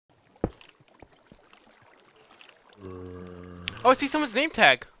Oh, I see someone's name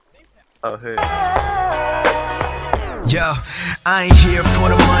tag. Oh, who? Yo, I ain't here for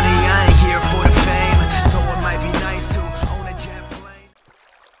the money, I ain't here for the fame. Though it might be nice to own a jet plane.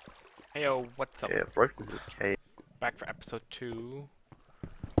 Hey yo, what's up? Yeah, broke this cave. Back for episode 2.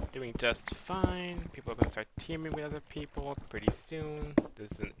 Doing just fine. People are gonna start teaming with other people pretty soon.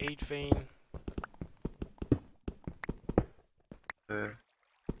 This is an 8 vein.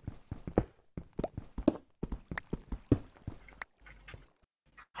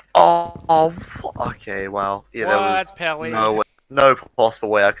 Oh, okay, well, yeah, there was Pelly? no possible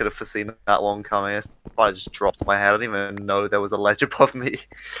way I could have foreseen that one coming. It probably just dropped my head. I didn't even know there was a ledge above me.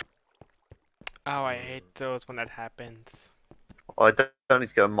 Oh, I hate those when that happens. Oh, I don't need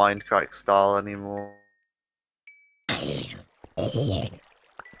to go Mindcrack style anymore. Okay.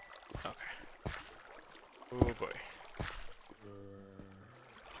 Oh boy.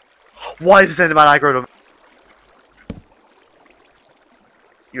 Why is this Enderman aggro to me?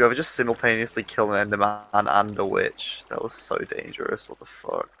 You ever just simultaneously kill an Enderman and a witch? That was so dangerous, what the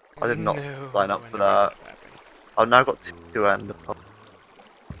fuck? I did not sign up for that. I've now got 2 Ender Pearls.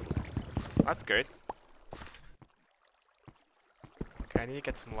 That's good. Okay, I need to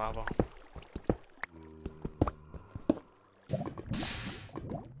get some lava.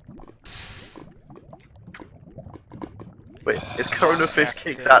 Wait, is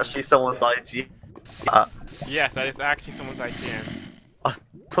Bofishkix actually someone's IG? Yes, that is actually someone's IGN. I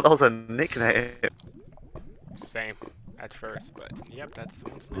thought that was a nickname. Same, at first, but yep, that's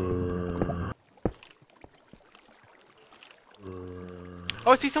someone's name.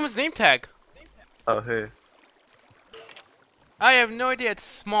 Oh, I see someone's name tag! Oh, who? I have no idea, it's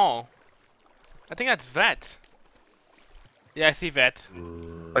small. I think that's Vet. Yeah, I see Vet.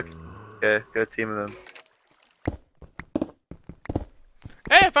 Okay, go team of them.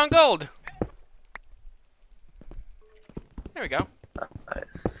 Hey, I found gold! There we go.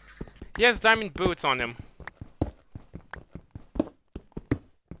 Nice. He has diamond boots on him.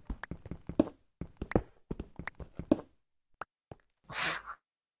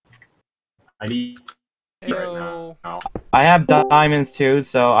 I need Heyo. right now. I have diamonds too,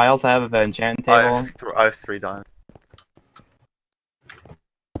 so I also have an enchant table. I have 3 diamonds.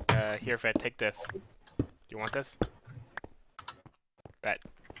 Here, Vet, take this. Do you want this? Vet.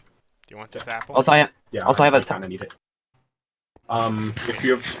 Do you want this apple? Also, I have a kind of need it. If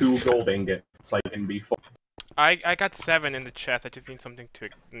you have 2 gold ingots, I can be full. I got 7 in the chest. I just need something to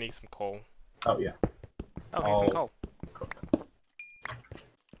need some coal. Oh yeah. Oh, here's some coal.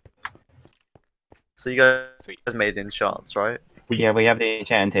 So you guys Sweet. made enchants, right? Yeah, we have the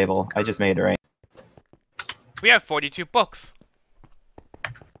enchant table. I just made it right. We have 42 books.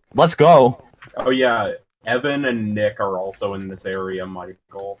 Let's go. Oh yeah. Evan and Nick are also in this area,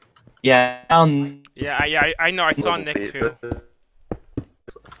 Michael. Yeah, Yeah, I know. I saw Nick too.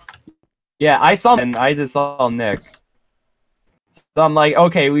 yeah, I saw and I just saw Nick. So I'm like,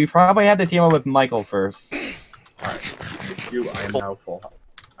 okay, we probably have to team up with Michael first. Alright. I am now full.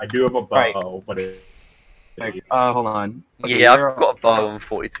 I do have a bow, but it... Hold on. Okay, Yeah, I've got a bow and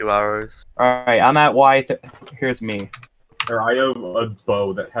 42 arrows. Alright, I'm at Y. Here's me. Or I have a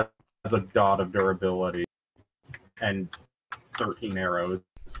bow that has a dot of durability. And 13 arrows.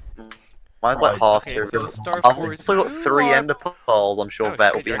 Mine's like half. Okay, so Star I've Force also got 3 are... Ender Pearls. I'm sure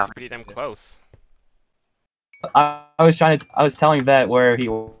Vet will be happy. Pretty damn close. I was telling Vet where he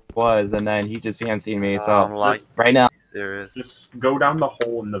was, and then he just began seeing me. So I'm like, right now, serious. Just go down the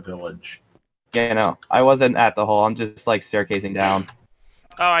hole in the village. yeah, no, I wasn't at the hole. I'm just like staircasing down.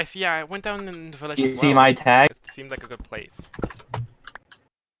 Oh, I see. Yeah, I went down in the village You as see well. my tag? It seemed like a good place.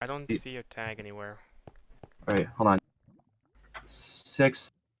 I don't see your tag anywhere. Wait, hold on.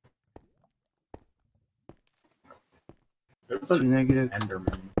 6. There's an Negative.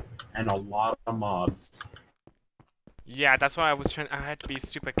 Enderman. And a lot of mobs. Yeah, that's why I was trying. I had to be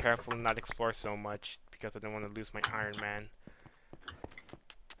super careful and not explore so much because I didn't want to lose my Iron Man.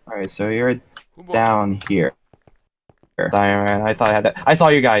 Alright, so you're down here. Diamond, I thought I had that. I saw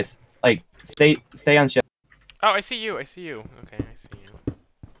you guys. Like, stay on ship. Oh, I see you. I see you. Okay, I see you.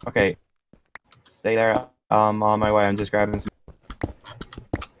 Okay. Stay there. On my way. I'm just grabbing some.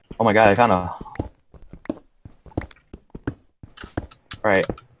 Oh my god, I found a. Alright.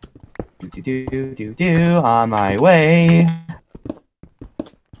 On my way.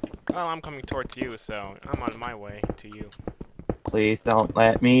 Well, I'm coming towards you, so I'm on my way to you. Please don't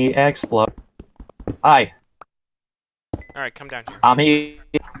let me explode. Hi. Alright, come down here. I'm here.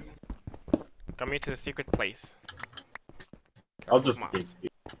 Come here to the secret place. I'll Careful just of dig mobs. you.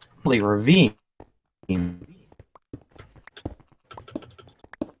 Holy ravine.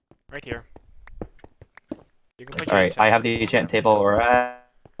 Right here. You can put your Alright, I have the enchant table right.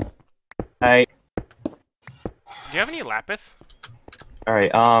 Do you have any lapis? Alright,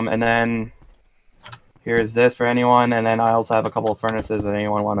 and then here's this for anyone, and then I also have a couple of furnaces that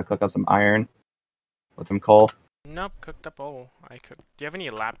anyone want to cook up some iron with some coal. Nope, cooked up all. I cooked. Do you have any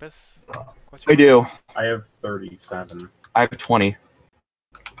lapis? I do. I have 37. I have 20.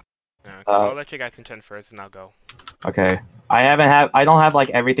 Okay, I'll let you guys enchant first, and I'll go. Okay. I don't have like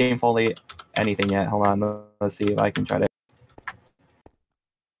everything fully anything yet. Hold on, let's see if I can try to.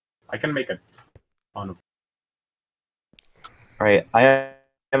 I can make a ton of. Alright, I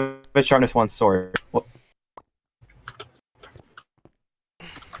have a sharpness 1 sword. What?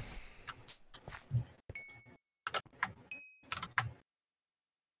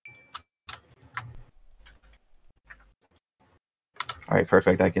 Alright,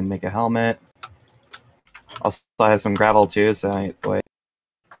 perfect. I can make a helmet. Also, I have some gravel too, so wait.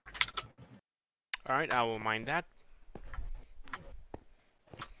 Alright, I will mind that.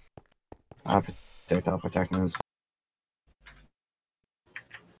 I'll protect those.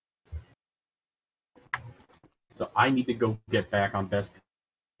 So I need to go get back on best.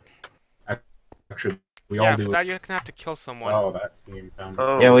 Actually, we Yeah, all do. for that you're gonna have to kill someone. Oh, that seemed found.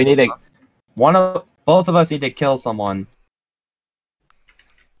 Oh, Yeah, we need to. Both of us need to kill someone.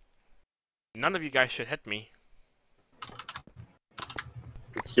 None of you guys should hit me.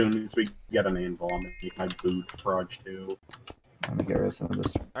 As soon as we get an anvil, I'm gonna make my boot proj too. Let me get rid of some of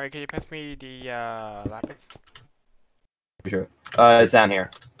this. Alright, can you pass me the lapis? Sure. It's down here.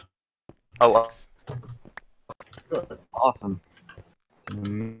 Oh, well. Good. Awesome.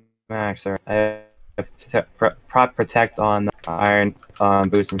 Max, I have protect on iron,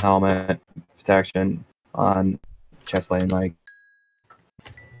 boost and helmet, protection on chestplate and leg.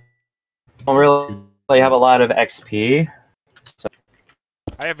 Don't really have a lot of XP. So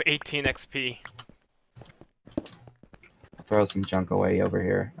I have 18 XP. I'll throw some junk away over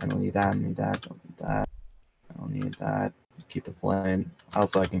here. I don't need that. I don't need that. Don't need that. I don't need that. Keep the flint.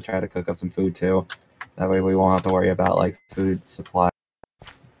 Also, I can try to cook up some food too. That way, we won't have to worry about like food supply.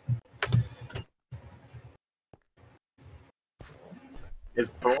 Is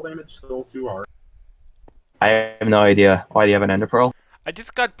pearl damage still too hard? I have no idea. Why do you have an ender pearl? I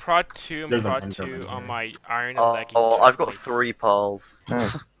just got prod 2 and There's an prod ender 2 in on here. my iron and legging. Oh, I've got chestplates. 3 pearls.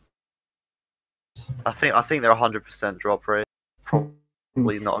 Nice. I think they're 100% drop rate.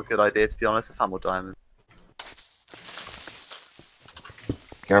 Probably not a good idea, to be honest. I found more diamonds.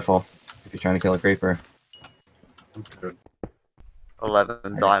 Careful if you're trying to kill a creeper. I'm good.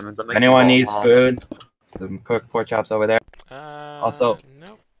 11 diamonds. I'm If making anyone a needs lot. food, some cooked pork chops over there. Also-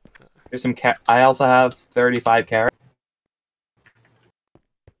 Nope. Here's some I also have 35 carrots.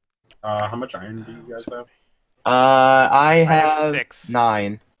 How much iron do you guys have? I have have 6.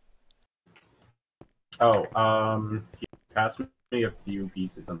 9. Oh, pass me a few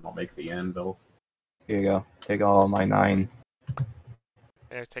pieces and I'll make the anvil. Here you go. Take all my 9.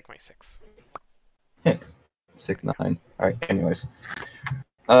 There, take my 6. Yes. 6, 9. Alright, anyways.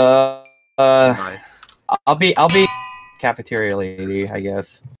 Nice. I'll be cafeteria lady, I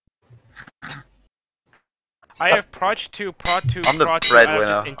guess. I have prod 2, prod 2, I'm the prod 2 breadwinner.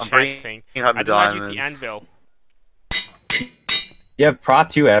 out of this I'm enchanting. bringing home I the do not use diamonds. the anvil. You have prot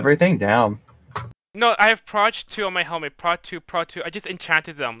 2 everything? Damn. No, I have prod 2 on my helmet. Prod 2, prod 2. I just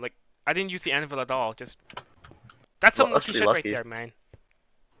enchanted them. Like, I didn't use the anvil at all. Just that's some Well, that's lucky pretty shit lucky. right there, man.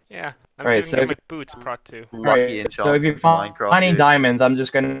 Yeah, I'm Alright, still so gonna get if my boots prod 2. Lucky Alright, enchantment so if you're Minecraft finding use. diamonds, I'm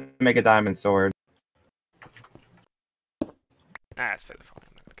just gonna make a diamond sword. Ah, it's feather falling.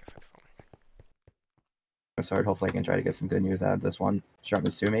 I'm not gonna get feather falling. Sword. Hopefully, I can try to get some good news out of this one.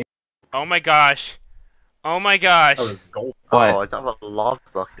 Sharpness 2, maybe. Oh my gosh! Oh my gosh! Oh, there's gold. What? Oh, I don't have a lava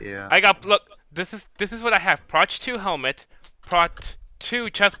bucket here. I got look. This is what I have. Prod 2 helmet, prod 2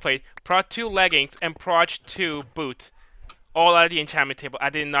 chestplate, prod 2 leggings, and prod 2 boots. All out of the enchantment table. I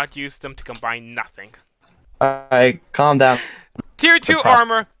did not use them to combine nothing. Alright, calm down. Tier 2 The prop-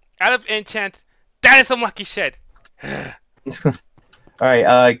 armor out of enchant. That is some lucky shit.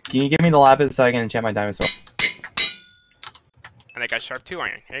 Alright, can you give me the lapis so I can enchant my diamond sword? And I got sharp 2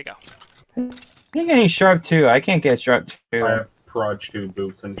 iron. Here you go. You're getting sharp 2. I can't get sharp 2. I have proj 2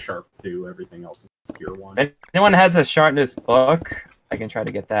 boots and sharp 2. Everything else is tier 1. If anyone has a sharpness book, I can try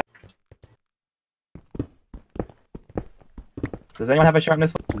to get that. Does anyone have a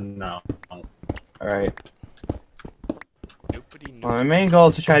sharpness book? No. Alright. Nobody knows. Well, my main goal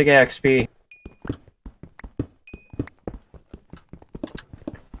is to try to get XP.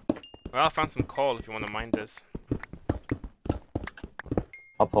 Well, I found some coal if you want to mine this.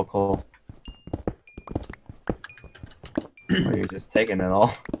 I'll pull coal. Or you're just taking it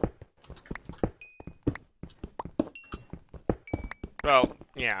all. Well,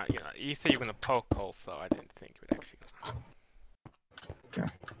 yeah, you said you were gonna poke also. I didn't think you would actually. Okay,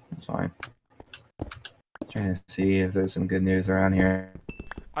 that's fine. Trying to see if there's some good news around here.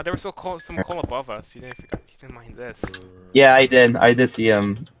 There was some coal above us. You didn't mind this. Yeah, I did. I did see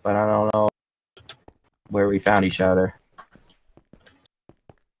him, but I don't know where we found each other.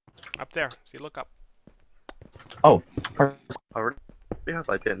 Up there. See, look up. Oh, I really hope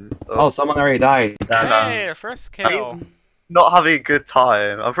I didn't. oh, someone already died. Hey, the first kill. He's not having a good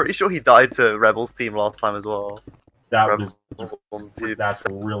time. I'm pretty sure he died to Rebels team last time as well. That's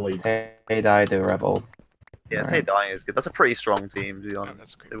really. They died to Rebel. Yeah, Right. Tay dying is good. That's a pretty strong team, to be honest.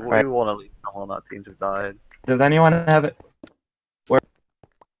 That's great. We Right. want to leave someone on that team to have died. Does anyone have it? What?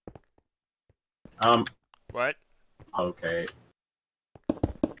 Okay.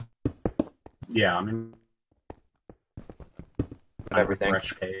 Yeah, I mean. Everything.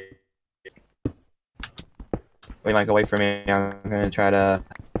 Fresh cake. Wait, Mike, away from me. I'm gonna try to.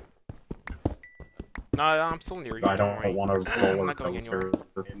 No, I'm still near you. I don't want to I'm roller not going anywhere.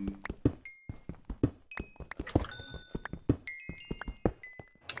 coaster.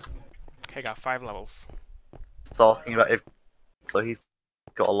 Okay, got 5 levels. It's asking about if. So he's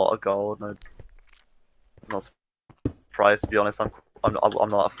got a lot of gold. No, I'm not surprised, to be honest. I'm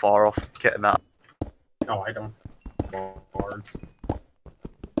not far off getting that. No, I don't. Bars.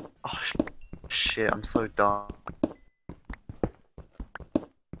 Oh, shit, I'm so dumb.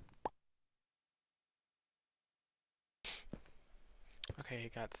 Okay,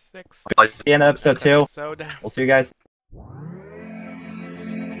 got 6. The end of episode 2. Episode. We'll see you guys